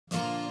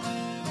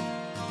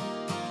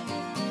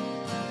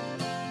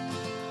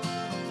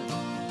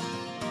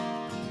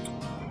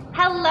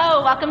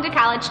Hello, welcome to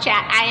College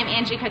Chat. I am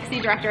Angie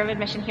Cooksey, Director of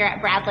Admission here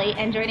at Bradley,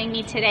 and joining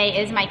me today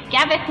is Mike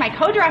Gavick, my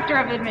co-director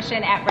of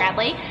admission at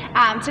Bradley,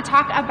 to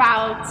talk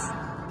about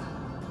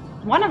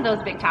one of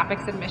those big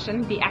topics,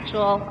 admission, the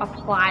actual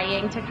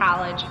applying to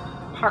college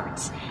part.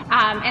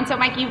 And so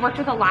Mike, you've worked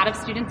with a lot of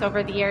students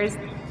over the years.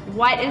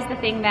 What is the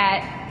thing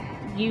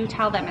that you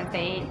tell them as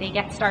they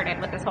get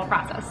started with this whole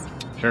process?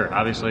 Sure,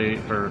 obviously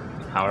for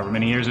however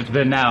many years it's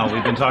been now,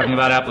 we've been talking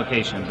about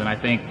applications, and I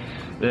think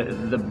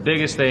the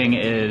biggest thing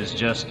is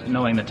just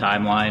knowing the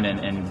timeline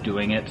and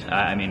doing it.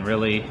 I mean,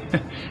 really,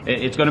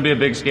 it's going to be a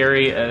big,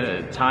 scary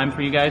time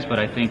for you guys, but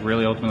I think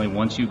really ultimately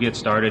once you get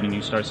started and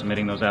you start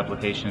submitting those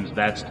applications,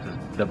 that's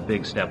the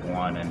big step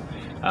one.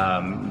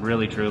 And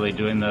really, truly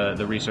doing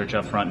the research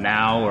up front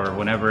now or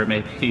whenever it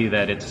may be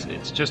that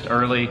it's just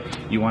early,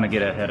 you want to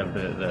get ahead of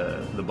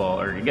the ball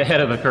or get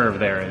ahead of the curve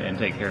there and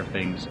take care of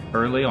things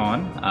early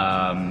on.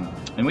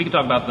 And we can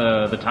talk about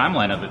the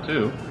timeline of it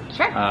too.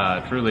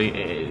 Sure.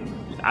 Truly,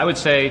 I would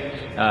say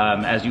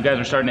as you guys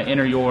are starting to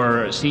enter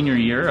your senior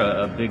year,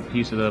 a big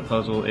piece of the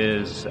puzzle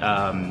is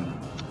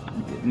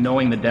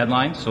knowing the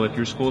deadlines. So if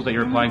your schools that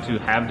you're applying to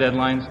have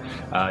deadlines,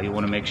 you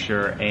want to make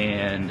sure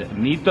and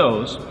meet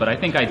those. But I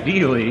think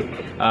ideally,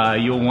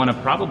 you'll want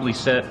to probably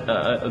set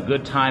a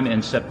good time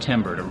in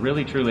September to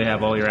really truly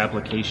have all your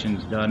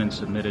applications done and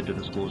submitted to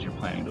the schools you're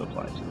planning to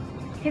apply to.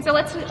 Okay, so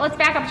let's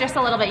back up just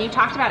a little bit. You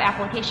talked about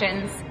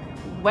applications.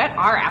 What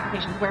are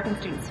applications? Where can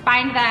students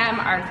find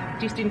them?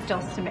 Do students still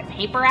submit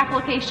paper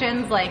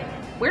applications? Like,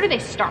 where do they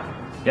start?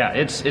 Yeah,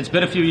 it's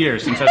been a few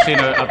years since I've seen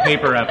a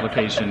paper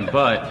application,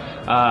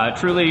 but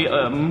truly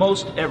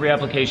most every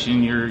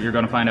application you're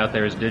going to find out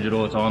there is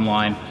digital, it's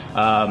online.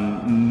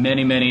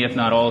 Many, if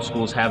not all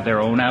schools have their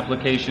own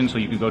application, so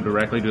you can go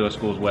directly to a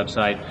school's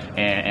website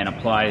and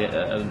apply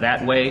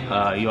that way.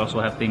 You also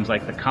have things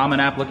like the Common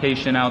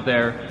Application out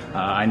there.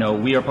 I know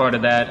we are part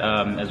of that,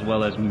 as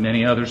well as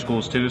many other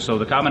schools too. So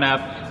the Common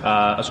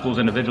App, a school's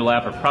individual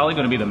app are probably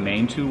going to be the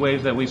main two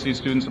ways that we see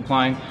students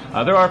applying.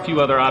 There are a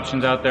few other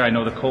options out there. I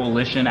know the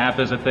Coalition app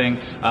is a thing,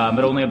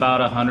 but only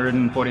about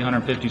 140,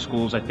 150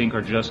 schools I think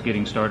are just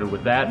getting started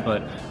with that.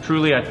 But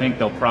truly I think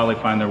they'll probably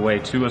find their way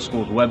to a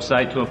school's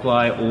website to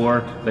apply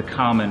or the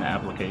Common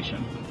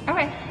Application.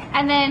 Okay,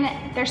 and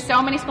then there's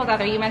so many schools out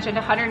there. You mentioned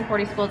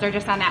 140 schools are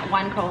just on that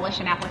one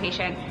Coalition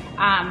application.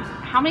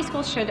 How many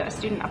schools should a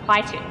student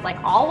apply to? Like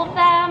all of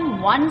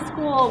them? One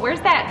school?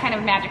 Where's that kind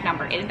of magic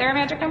number? Is there a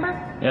magic number?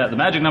 Yeah, the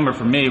magic number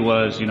for me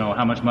was,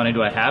 how much money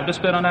do I have to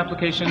spend on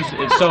applications?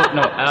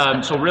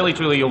 So really,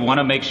 truly, you'll want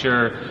to make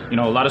sure, a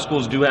lot of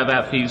schools do have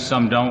app fees,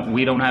 some don't.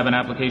 We don't have an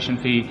application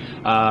fee.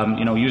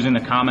 Using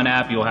the Common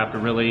App, you'll have to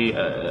really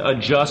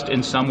adjust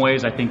in some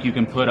ways. I think you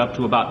can put up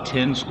to about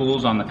 10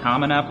 schools on the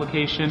Common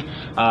Application,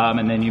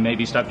 and then you may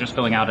be stuck just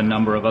filling out a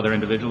number of other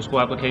individual school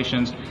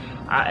applications.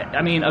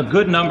 I mean, a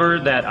good number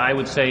that I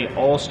would say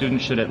all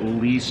students should at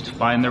least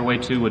find their way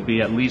to would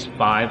be at least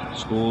 5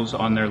 schools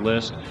on their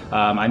list.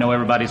 I know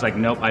everybody's like,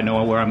 nope, I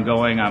know where I'm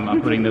going.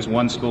 I'm putting this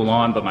one school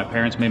on, but my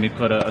parents made me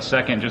put a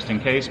second just in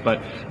case.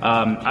 But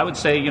I would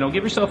say, give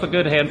yourself a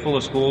good handful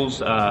of schools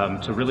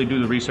to really do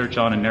the research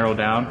on and narrow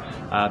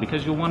down,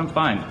 because you'll want to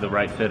find the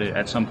right fit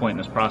at some point in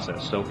this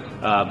process. So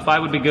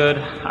 5 would be good.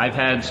 I've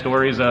had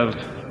stories of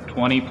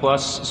 20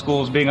 plus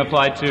schools being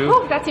applied to.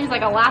 Ooh, that seems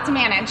like a lot to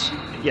manage.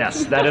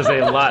 Yes, that is a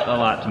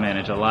lot to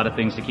manage, a lot of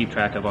things to keep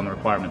track of on the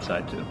requirement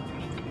side too.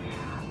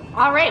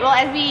 All right, well,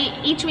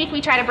 each week we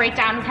try to break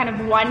down kind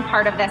of one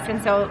part of this,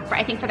 and so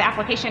I think for the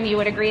application you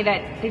would agree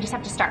that they just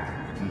have to start.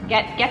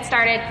 Get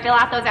started, fill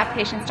out those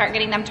applications, start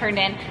getting them turned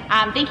in.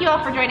 Thank you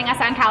all for joining us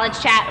on College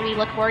Chat. We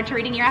look forward to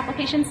reading your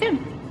application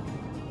soon.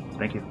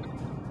 Thank you.